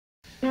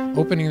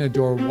opening the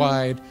door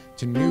wide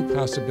to new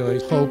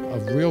possibilities, hope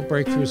of real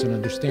breakthroughs and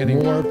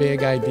understanding more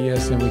big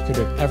ideas than we could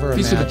have ever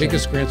imagined. These are the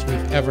biggest grants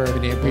we've ever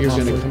been able to. We're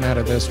going to come out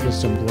of this with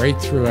some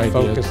breakthrough ideas.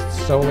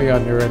 Focused solely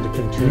on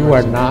neuroendocrine tumors. You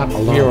are not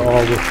alone. We are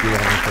all with you on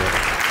the board.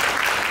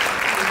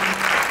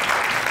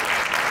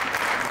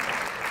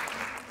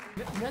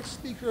 The next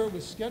speaker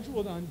was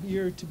scheduled on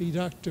here to be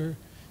Dr.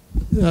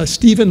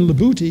 Stephen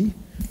Labuti,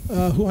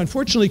 who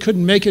unfortunately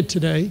couldn't make it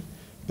today,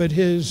 but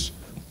his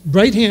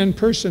right-hand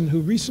person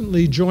who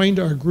recently joined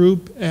our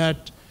group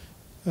at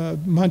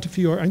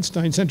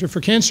Montefiore-Einstein Center for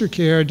Cancer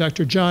Care,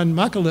 Dr. John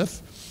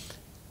McAuliffe,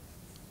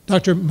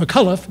 Dr.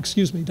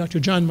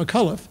 John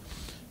McAuliffe,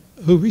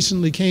 who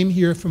recently came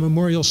here from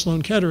Memorial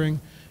Sloan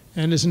Kettering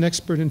and is an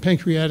expert in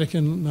pancreatic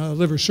and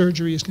liver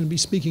surgery, is going to be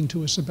speaking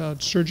to us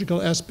about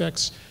surgical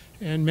aspects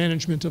and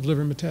management of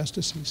liver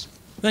metastases.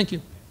 Thank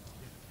you.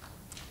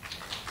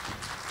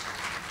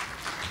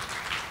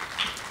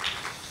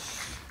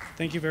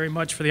 Thank you very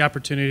much for the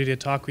opportunity to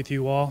talk with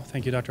you all.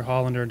 Thank you, Dr.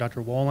 Hollander and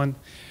Dr. Wolin.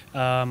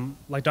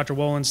 Like Dr.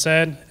 Wolin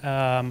said,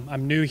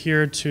 I'm new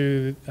here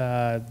to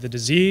the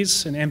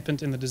disease, an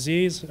infant in the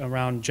disease,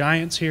 around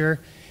giants here.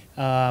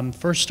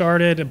 First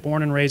started,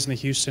 born and raised in the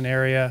Houston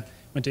area,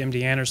 went to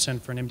MD Anderson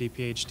for an MD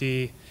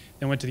PhD,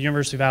 then went to the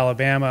University of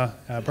Alabama,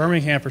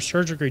 Birmingham for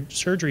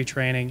surgery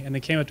training, and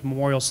then came up to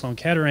Memorial Sloan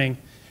Kettering,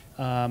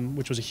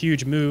 which was a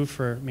huge move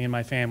for me and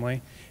my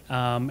family,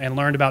 and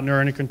learned about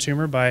neuroendocrine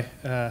tumor by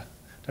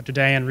Dr.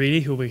 Diane Reedy,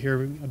 who will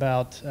hear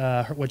about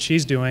what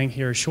she's doing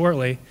here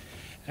shortly,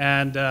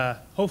 and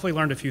hopefully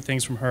learned a few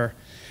things from her.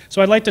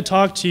 So I'd like to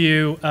talk to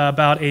you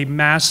about a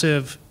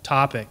massive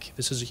topic.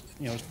 This is,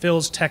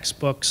 fills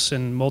textbooks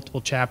and multiple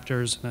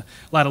chapters, and a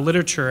lot of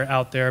literature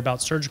out there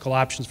about surgical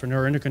options for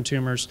neuroendocrine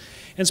tumors,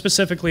 and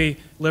specifically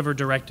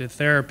liver-directed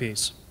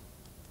therapies.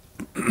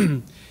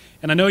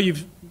 And I know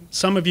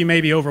some of you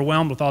may be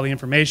overwhelmed with all the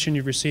information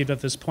you've received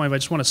at this point, but I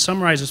just want to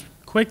summarize this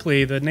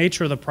quickly, the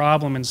nature of the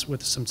problem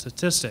with some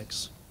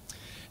statistics.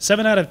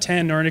 7 out of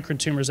 10 neuroendocrine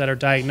tumors that are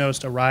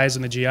diagnosed arise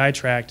in the GI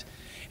tract,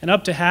 and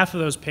up to half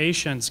of those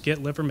patients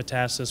get liver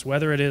metastasis,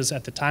 whether it is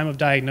at the time of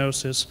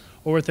diagnosis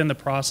or within the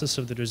process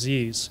of the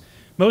disease,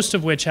 most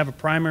of which have a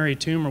primary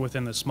tumor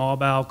within the small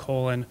bowel,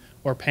 colon,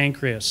 or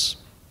pancreas.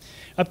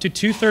 Up to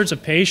 2/3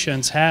 of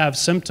patients have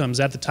symptoms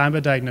at the time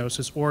of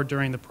diagnosis or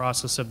during the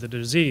process of the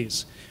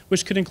disease,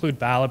 which could include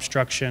bowel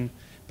obstruction,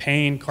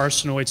 pain,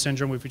 carcinoid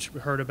syndrome, which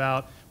we've heard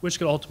about, which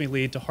could ultimately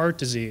lead to heart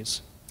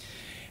disease.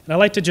 And I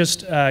like to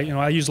just,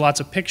 I use lots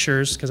of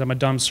pictures because I'm a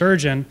dumb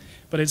surgeon,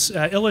 but it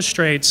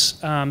illustrates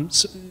kind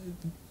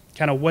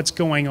of what's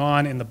going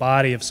on in the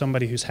body of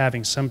somebody who's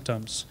having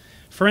symptoms.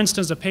 For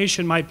instance, a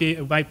patient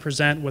might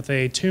present with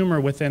a tumor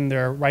within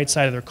their right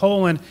side of their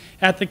colon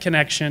at the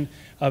connection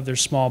of their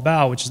small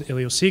bowel, which is the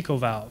ileocecal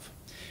valve.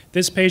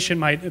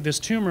 This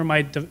tumor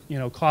might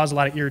cause a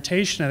lot of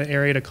irritation in the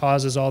area that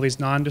causes all these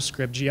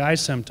nondescript GI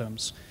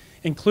symptoms,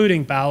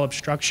 including bowel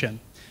obstruction.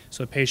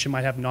 So the patient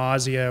might have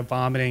nausea,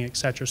 vomiting,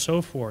 etc.,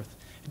 so forth.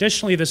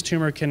 Additionally, this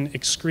tumor can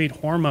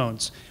excrete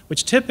hormones,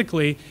 which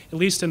typically, at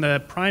least in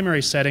the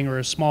primary setting or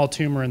a small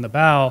tumor in the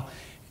bowel,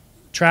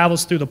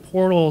 travels through the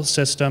portal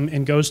system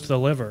and goes to the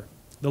liver.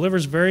 The liver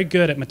is very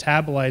good at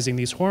metabolizing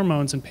these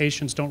hormones, and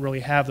patients don't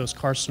really have those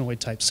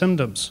carcinoid-type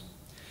symptoms.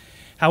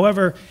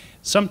 However,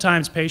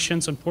 sometimes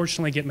patients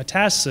unfortunately get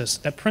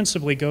metastasis that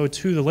principally go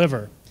to the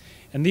liver.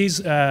 And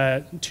these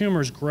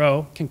tumors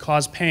grow, can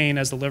cause pain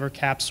as the liver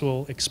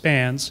capsule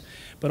expands,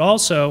 but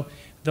also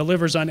the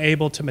liver is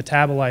unable to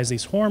metabolize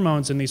these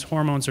hormones, and these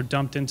hormones are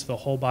dumped into the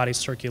whole body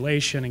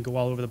circulation and go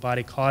all over the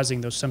body,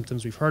 causing those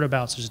symptoms we've heard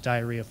about, such as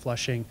diarrhea,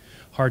 flushing,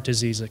 heart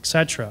disease,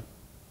 etc.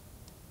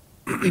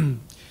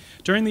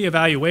 During the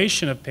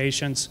evaluation of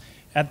patients,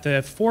 at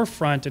the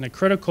forefront and a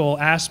critical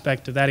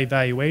aspect of that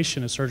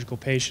evaluation of a surgical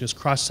patient is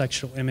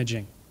cross-sectional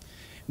imaging,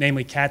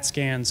 namely CAT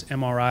scans,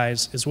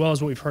 MRIs, as well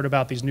as what we've heard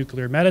about these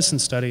nuclear medicine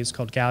studies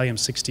called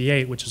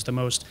gallium-68, which is the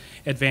most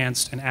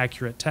advanced and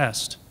accurate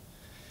test.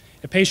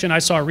 A patient I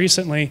saw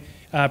recently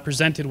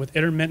presented with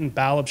intermittent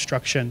bowel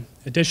obstruction,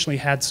 additionally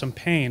had some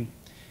pain,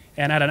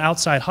 and at an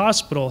outside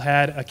hospital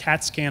had a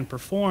CAT scan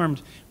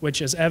performed,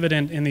 which is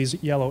evident in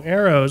these yellow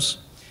arrows,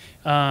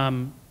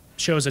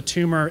 shows a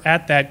tumor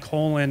at that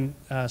colon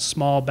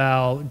small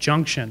bowel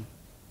junction.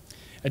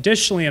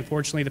 Additionally,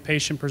 unfortunately, the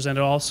patient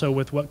presented also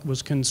with what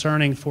was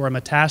concerning for a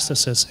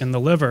metastasis in the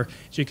liver,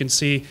 as you can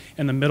see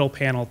in the middle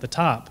panel at the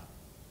top.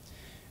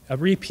 A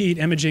repeat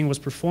imaging was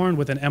performed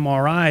with an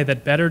MRI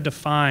that better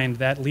defined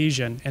that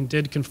lesion and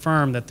did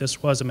confirm that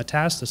this was a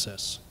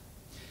metastasis.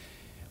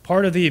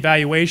 Part of the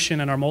evaluation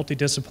in our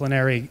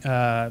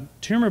multidisciplinary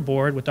tumor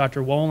board with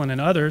Dr. Wolin and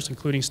others,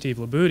 including Steve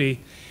Labuti,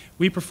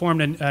 we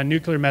performed a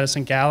nuclear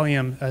medicine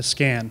gallium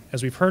scan,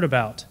 as we've heard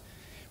about,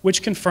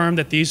 which confirmed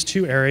that these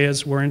two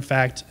areas were in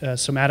fact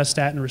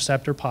somatostatin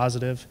receptor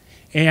positive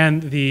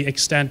and the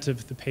extent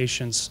of the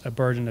patient's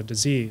burden of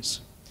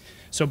disease.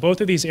 So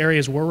both of these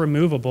areas were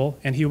removable,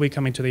 and he will be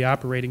coming to the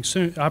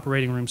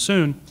operating room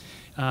soon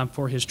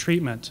for his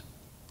treatment.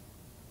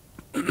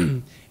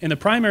 In the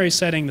primary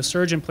setting, the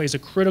surgeon plays a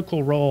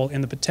critical role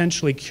in the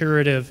potentially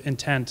curative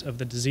intent of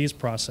the disease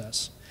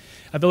process.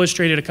 I've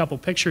illustrated a couple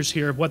pictures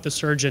here of what the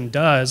surgeon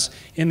does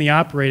in the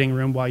operating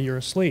room while you're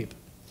asleep.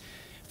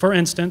 For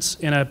instance,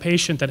 in a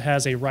patient that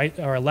has a right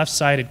or a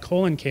left-sided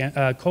colon tumor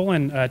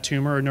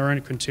or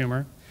neuroendocrine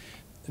tumor,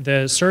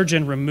 the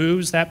surgeon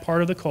removes that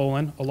part of the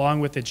colon along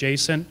with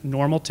adjacent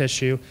normal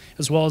tissue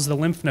as well as the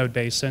lymph node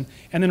basin,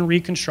 and then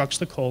reconstructs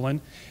the colon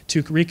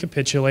to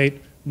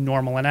recapitulate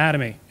normal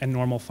anatomy and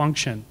normal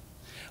function.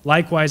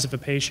 Likewise, if a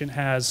patient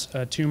has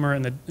a tumor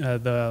in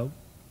the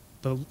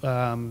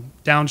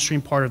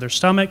downstream part of their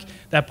stomach,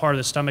 that part of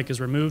the stomach is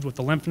removed with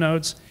the lymph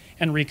nodes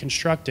and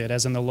reconstructed,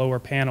 as in the lower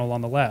panel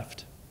on the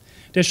left.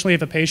 Additionally,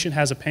 if a patient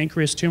has a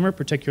pancreas tumor,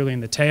 particularly in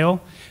the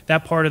tail,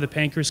 that part of the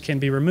pancreas can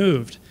be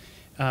removed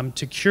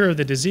to cure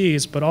the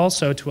disease, but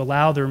also to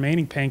allow the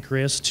remaining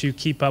pancreas to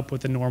keep up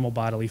with the normal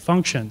bodily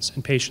functions,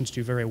 and patients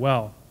do very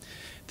well.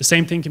 The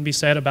same thing can be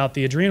said about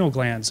the adrenal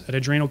glands. An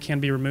adrenal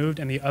can be removed,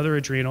 and the other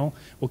adrenal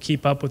will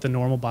keep up with the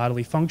normal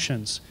bodily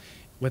functions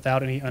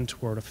without any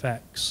untoward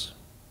effects.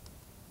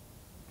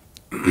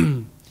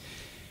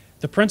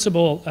 The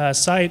principal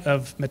site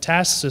of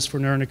metastasis for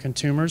neuroendocrine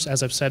tumors,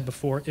 as I've said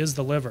before, is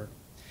the liver.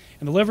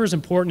 And the liver is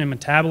important in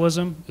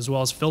metabolism, as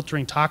well as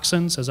filtering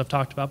toxins, as I've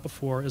talked about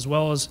before, as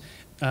well as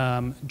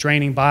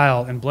draining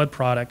bile and blood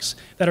products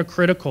that are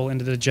critical in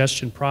the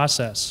digestion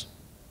process.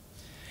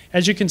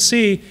 As you can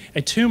see,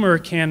 a tumor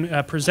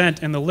can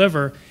present in the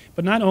liver,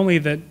 but not only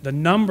the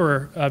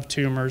number of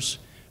tumors,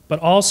 but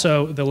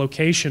also the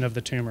location of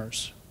the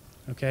tumors.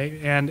 Okay?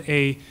 And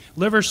a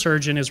liver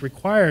surgeon is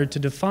required to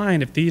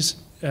define if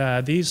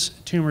these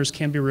tumors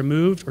can be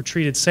removed or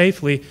treated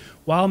safely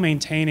while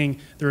maintaining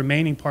the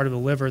remaining part of the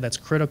liver that's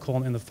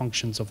critical in the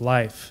functions of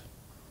life.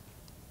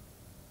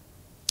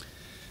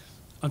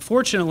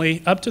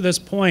 Unfortunately, up to this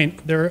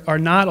point, there are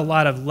not a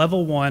lot of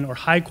level 1 or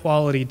high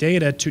quality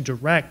data to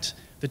direct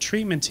the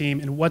treatment team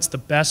and what's the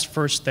best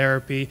first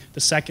therapy, the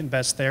second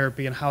best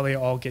therapy, and how they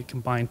all get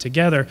combined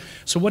together.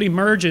 So what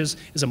emerges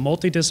is a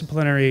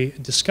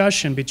multidisciplinary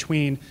discussion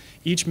between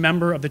each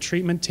member of the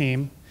treatment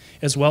team,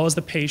 as well as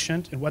the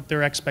patient and what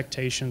their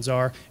expectations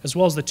are, as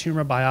well as the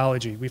tumor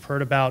biology. We've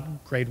heard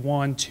about grade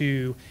 1,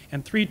 2,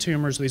 and 3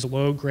 tumors, these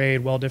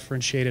low-grade,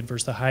 well-differentiated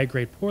versus the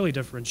high-grade, poorly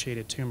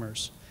differentiated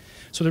tumors.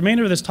 So the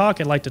remainder of this talk,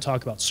 I'd like to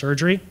talk about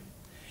surgery,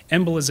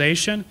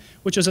 embolization,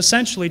 which is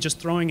essentially just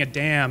throwing a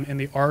dam in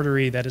the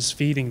artery that is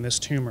feeding this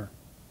tumor.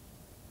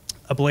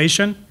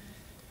 Ablation,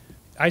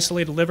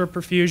 isolated liver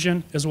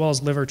perfusion, as well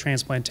as liver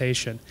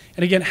transplantation.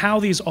 And again, how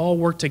these all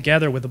work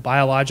together with the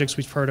biologics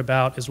we've heard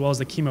about, as well as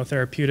the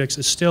chemotherapeutics,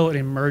 is still an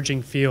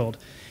emerging field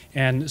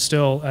and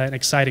still an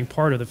exciting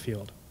part of the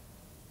field.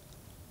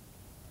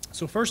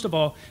 So first of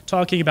all,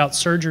 talking about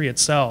surgery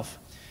itself.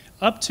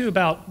 Up to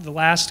about the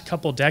last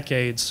couple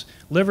decades,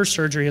 liver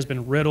surgery has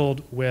been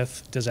riddled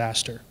with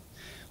disaster.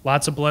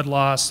 Lots of blood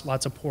loss,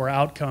 lots of poor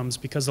outcomes,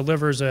 because the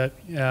liver is a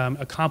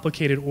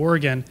complicated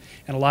organ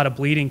and a lot of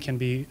bleeding can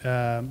be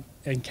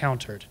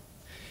encountered.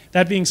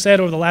 That being said,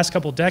 over the last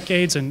couple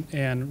decades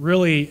and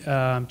really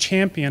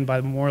championed by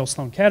Memorial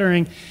Sloan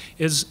Kettering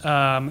is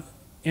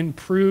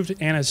improved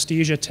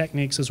anesthesia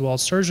techniques as well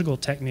as surgical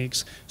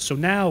techniques. So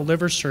now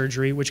liver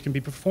surgery, which can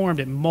be performed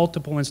at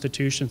multiple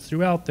institutions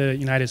throughout the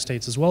United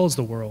States as well as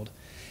the world,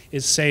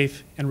 is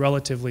safe and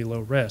relatively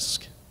low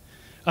risk.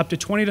 Up to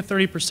 20 to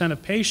 30%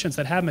 of patients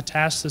that have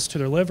metastasis to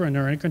their liver and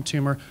neuroendocrine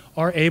tumor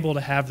are able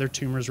to have their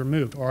tumors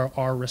removed or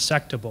are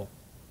resectable.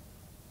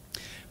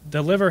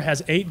 The liver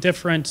has 8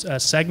 different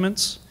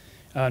segments,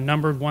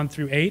 numbered 1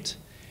 through 8.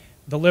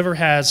 The liver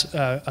has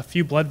a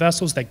few blood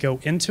vessels that go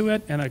into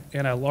it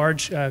and a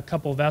large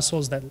couple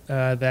vessels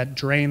that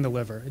drain the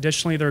liver.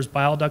 Additionally, there's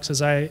bile ducts,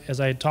 as I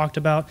had talked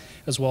about,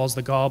 as well as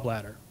the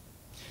gallbladder.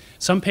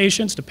 Some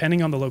patients,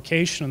 depending on the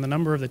location and the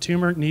number of the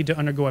tumor, need to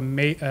undergo a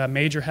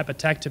major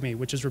hepatectomy,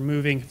 which is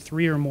removing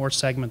 3 or more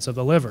segments of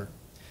the liver.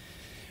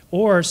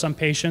 Or some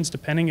patients,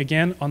 depending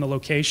again on the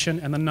location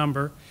and the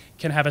number,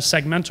 can have a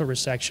segmental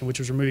resection,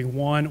 which is removing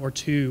 1 or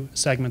 2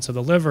 segments of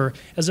the liver,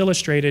 as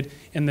illustrated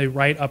in the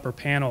right upper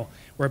panel,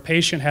 where a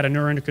patient had a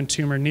neuroendocrine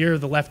tumor near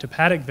the left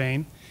hepatic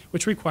vein,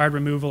 which required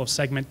removal of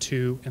segment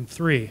 2 and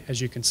 3, as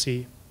you can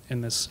see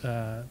in this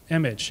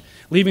image,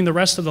 leaving the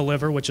rest of the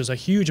liver, which is a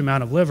huge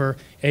amount of liver,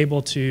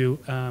 able to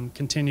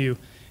continue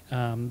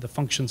the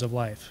functions of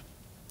life.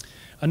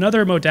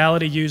 Another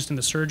modality used in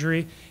the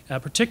surgery,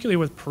 particularly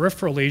with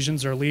peripheral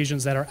lesions or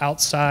lesions that are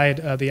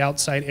outside the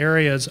outside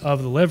areas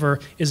of the liver,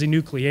 is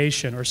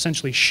enucleation, or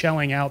essentially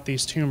shelling out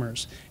these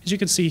tumors, as you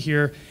can see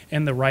here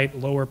in the right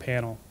lower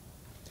panel.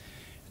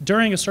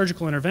 During a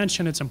surgical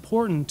intervention, it's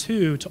important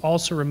too to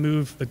also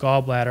remove the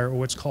gallbladder, or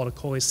what's called a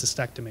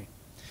cholecystectomy,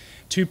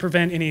 to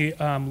prevent any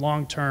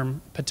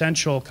long-term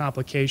potential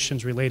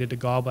complications related to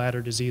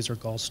gallbladder disease or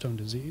gallstone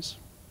disease.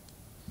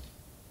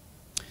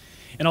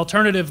 An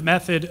alternative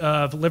method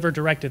of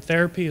liver-directed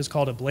therapy is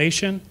called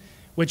ablation,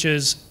 which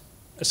is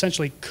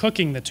essentially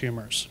cooking the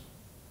tumors.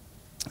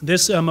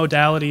 This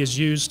modality is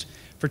used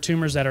for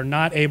tumors that are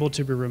not able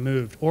to be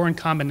removed, or in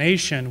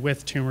combination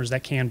with tumors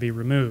that can be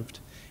removed,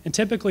 and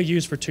typically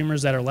used for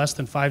tumors that are less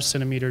than 5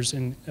 centimeters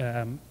in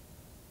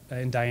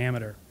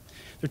diameter.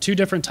 There are two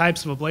different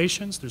types of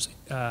ablations. There's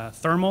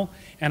thermal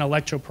and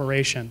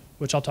electroporation,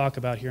 which I'll talk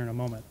about here in a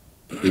moment.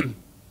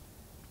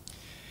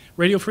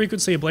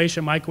 Radiofrequency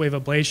ablation, microwave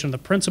ablation are the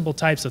principal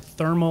types of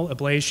thermal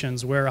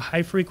ablations where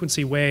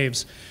high-frequency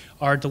waves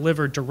are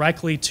delivered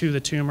directly to the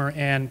tumor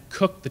and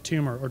cook the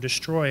tumor or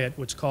destroy it,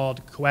 what's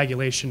called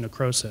coagulation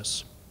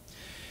necrosis.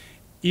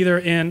 Either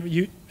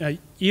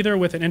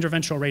with an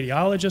interventional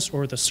radiologist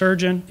or the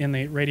surgeon in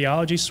the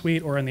radiology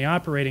suite or in the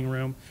operating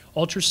room,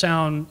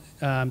 ultrasound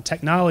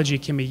technology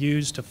can be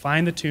used to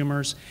find the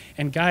tumors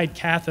and guide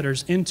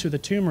catheters into the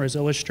tumor, as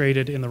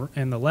illustrated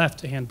in the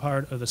left-hand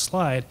part of the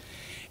slide.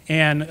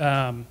 And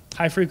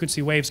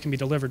high-frequency waves can be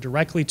delivered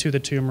directly to the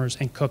tumors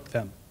and cook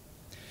them.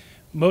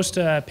 Most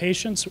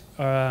patients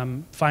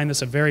find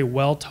this a very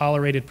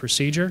well-tolerated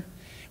procedure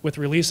with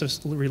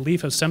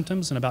relief of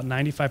symptoms in about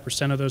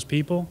 95% of those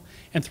people,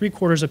 and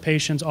 3/4 of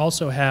patients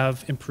also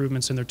have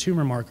improvements in their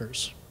tumor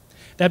markers.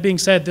 That being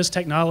said, this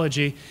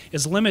technology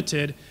is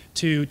limited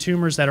to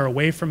tumors that are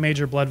away from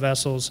major blood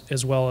vessels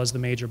as well as the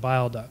major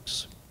bile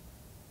ducts.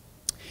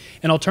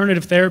 An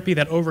alternative therapy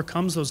that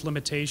overcomes those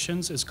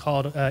limitations is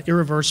called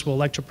irreversible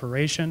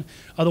electroporation,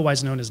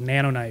 otherwise known as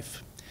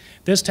nanoknife.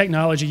 This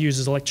technology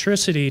uses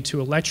electricity to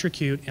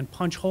electrocute and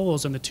punch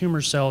holes in the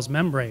tumor cell's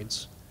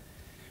membranes.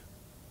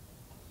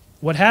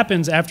 What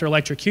happens after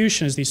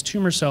electrocution is these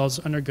tumor cells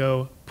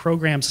undergo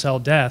programmed cell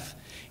death,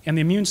 and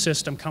the immune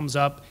system comes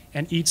up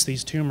and eats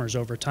these tumors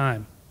over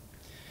time.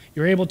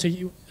 You're able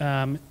to,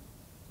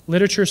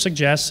 literature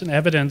suggests and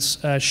evidence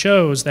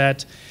shows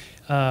that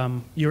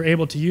you're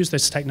able to use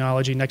this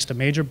technology next to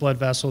major blood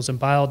vessels and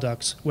bile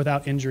ducts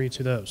without injury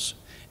to those.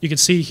 You can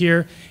see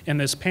here in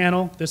this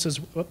panel, this is,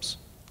 this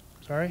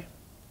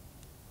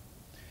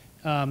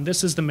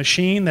is the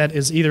machine that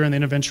is either in the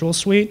interventional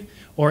suite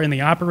or in the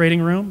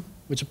operating room,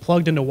 which are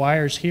plugged into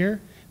wires here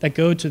that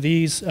go to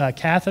these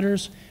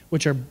catheters,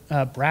 which are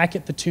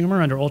bracket the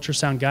tumor under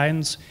ultrasound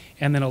guidance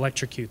and then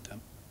electrocute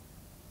them.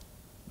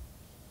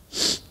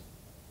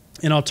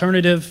 An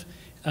alternative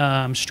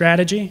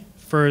strategy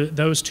for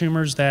those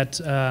tumors that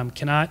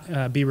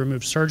cannot be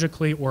removed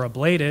surgically or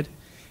ablated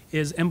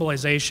is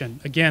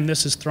embolization. Again,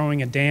 this is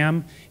throwing a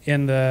dam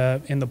in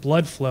the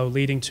blood flow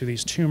leading to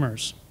these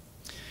tumors.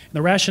 And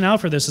the rationale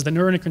for this is that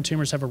neuroendocrine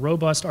tumors have a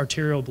robust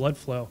arterial blood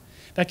flow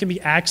that can be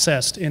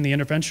accessed in the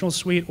interventional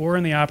suite or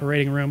in the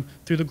operating room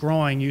through the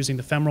groin using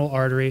the femoral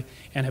artery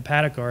and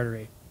hepatic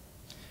artery.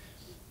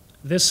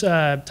 This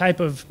type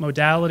of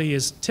modality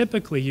is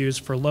typically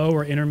used for low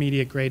or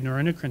intermediate grade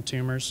neuroendocrine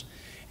tumors,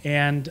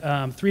 and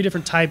 3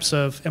 different types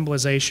of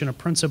embolization are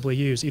principally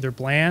used, either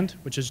bland,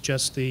 which is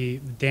just the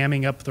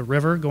damming up the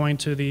river going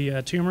to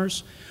the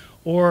tumors,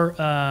 or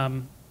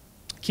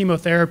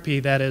chemotherapy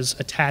that is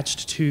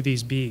attached to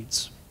these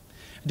beads.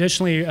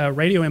 Additionally,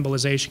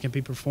 radioembolization can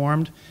be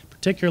performed,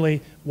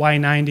 particularly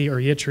Y90 or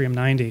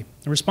yttrium-90.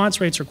 The response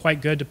rates are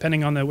quite good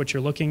depending on what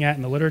you're looking at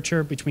in the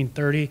literature, between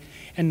 30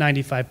 and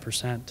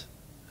 95%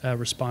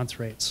 response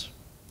rates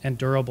and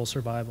durable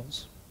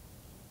survivals.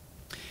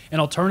 An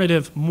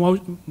alternative,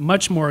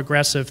 much more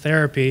aggressive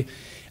therapy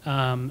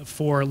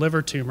for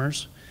liver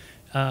tumors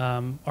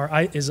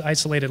is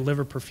isolated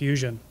liver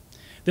perfusion.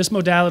 This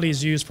modality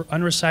is used for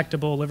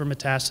unresectable liver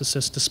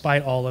metastasis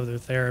despite all other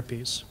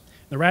therapies.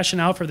 The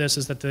rationale for this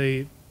is that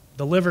the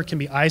liver can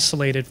be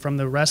isolated from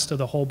the rest of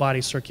the whole body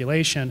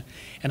circulation,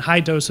 and high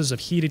doses of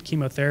heated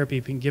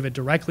chemotherapy can give it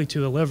directly to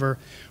the liver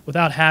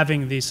without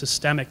having the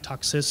systemic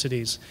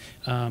toxicities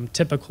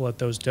typical at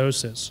those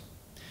doses.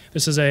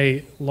 This is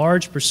a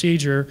large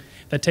procedure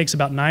that takes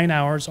about 9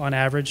 hours on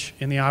average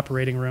in the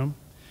operating room,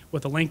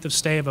 with a length of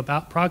stay of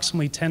about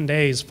approximately 10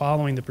 days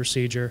following the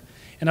procedure,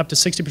 and up to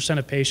 60%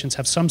 of patients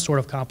have some sort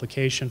of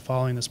complication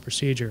following this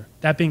procedure.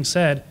 That being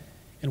said,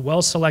 in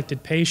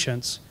well-selected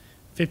patients,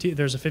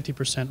 there's a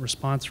 50%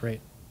 response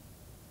rate.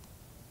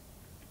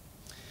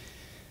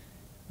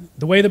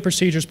 The way the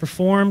procedure is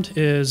performed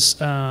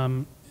is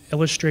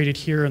illustrated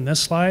here in this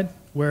slide,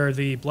 where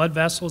the blood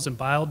vessels and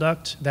bile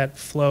duct that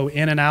flow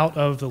in and out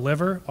of the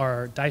liver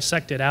are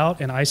dissected out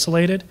and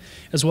isolated,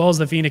 as well as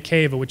the vena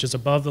cava, which is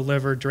above the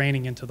liver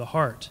draining into the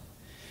heart.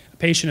 A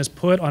patient is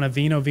put on a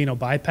veno-veno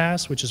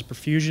bypass, which is a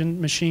perfusion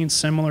machine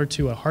similar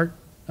to a heart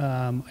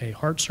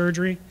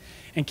surgery,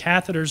 and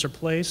catheters are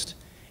placed,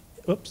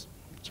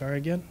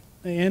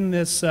 in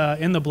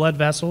the blood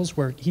vessels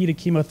where heated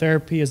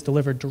chemotherapy is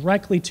delivered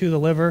directly to the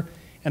liver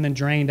and then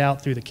drained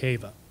out through the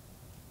cava.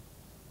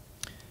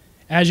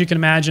 As you can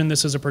imagine,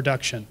 this is a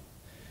production.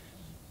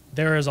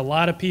 There is a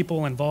lot of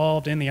people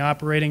involved in the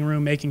operating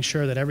room making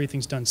sure that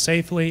everything's done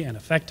safely and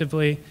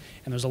effectively,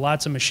 and there's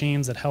lots of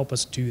machines that help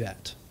us do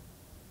that.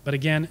 But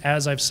again,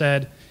 as I've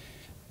said,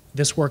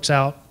 this works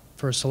out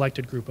for a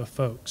selected group of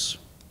folks.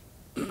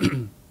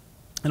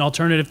 An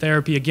alternative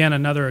therapy, again,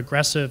 another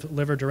aggressive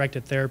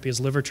liver-directed therapy is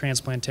liver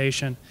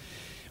transplantation,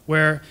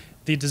 where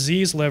the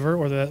diseased liver,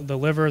 or the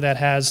liver that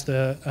has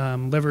the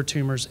liver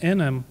tumors in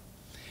them,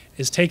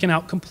 is taken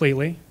out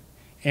completely,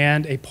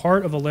 and a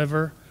part of a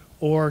liver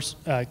or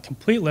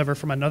complete liver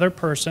from another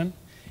person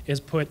is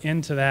put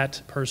into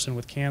that person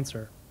with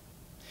cancer.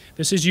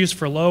 This is used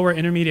for low or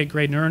intermediate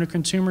grade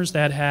neuroendocrine tumors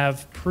that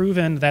have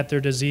proven that their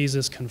disease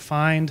is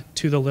confined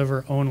to the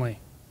liver only.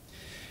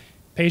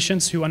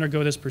 Patients who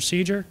undergo this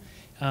procedure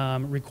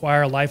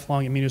require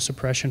lifelong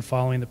immunosuppression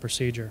following the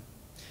procedure.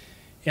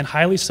 In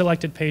highly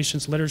selected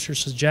patients, literature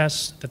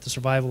suggests that the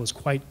survival is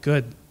quite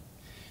good.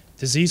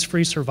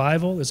 Disease-free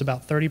survival is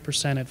about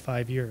 30% at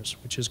 5 years,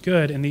 which is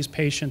good in these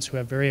patients who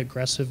have very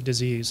aggressive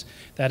disease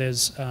that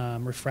is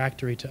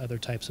refractory to other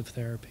types of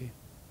therapy.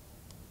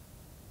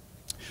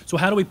 So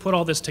how do we put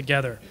all this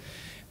together?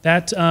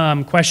 That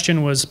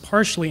question was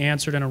partially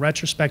answered in a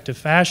retrospective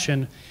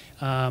fashion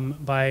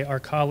by our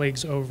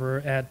colleagues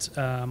over at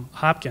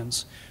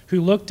Hopkins,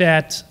 who looked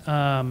at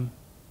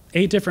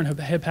 8 different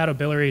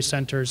hepatobiliary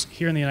centers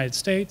here in the United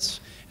States,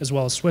 as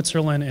well as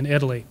Switzerland and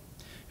Italy.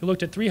 We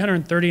looked at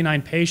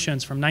 339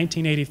 patients from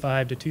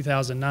 1985 to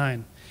 2009.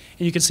 And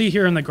you can see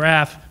here in the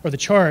graph, or the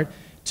chart,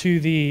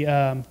 to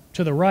the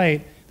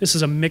right, this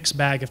is a mixed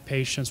bag of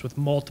patients with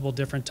multiple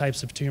different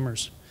types of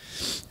tumors.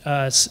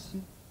 Many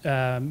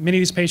of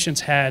these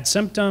patients had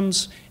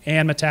symptoms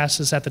and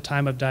metastasis at the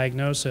time of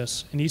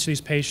diagnosis, and each of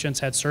these patients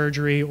had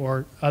surgery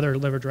or other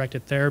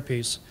liver-directed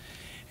therapies.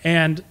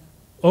 And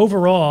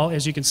overall,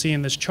 as you can see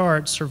in this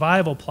chart,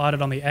 survival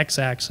plotted on the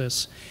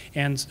x-axis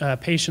and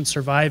patients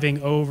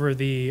surviving over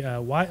the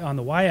on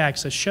the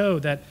y-axis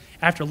showed that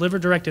after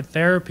liver-directed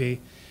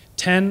therapy,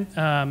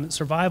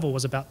 survival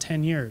was about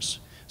 10 years.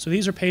 So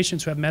these are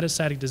patients who have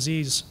metastatic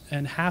disease,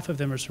 and half of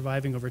them are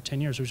surviving over 10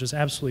 years, which is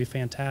absolutely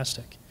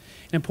fantastic.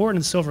 An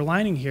important silver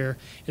lining here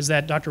is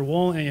that Dr.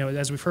 Wolin,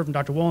 as we've heard from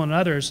Dr. Wolin and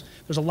others,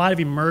 there's a lot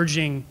of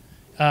emerging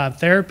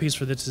therapies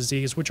for this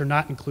disease which are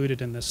not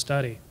included in this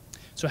study.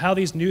 So how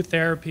these new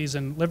therapies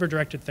and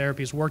liver-directed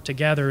therapies work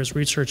together is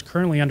research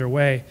currently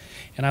underway,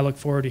 and I look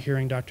forward to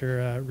hearing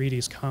Dr.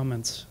 Reedy's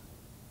comments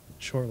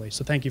shortly.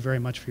 So thank you very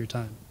much for your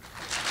time.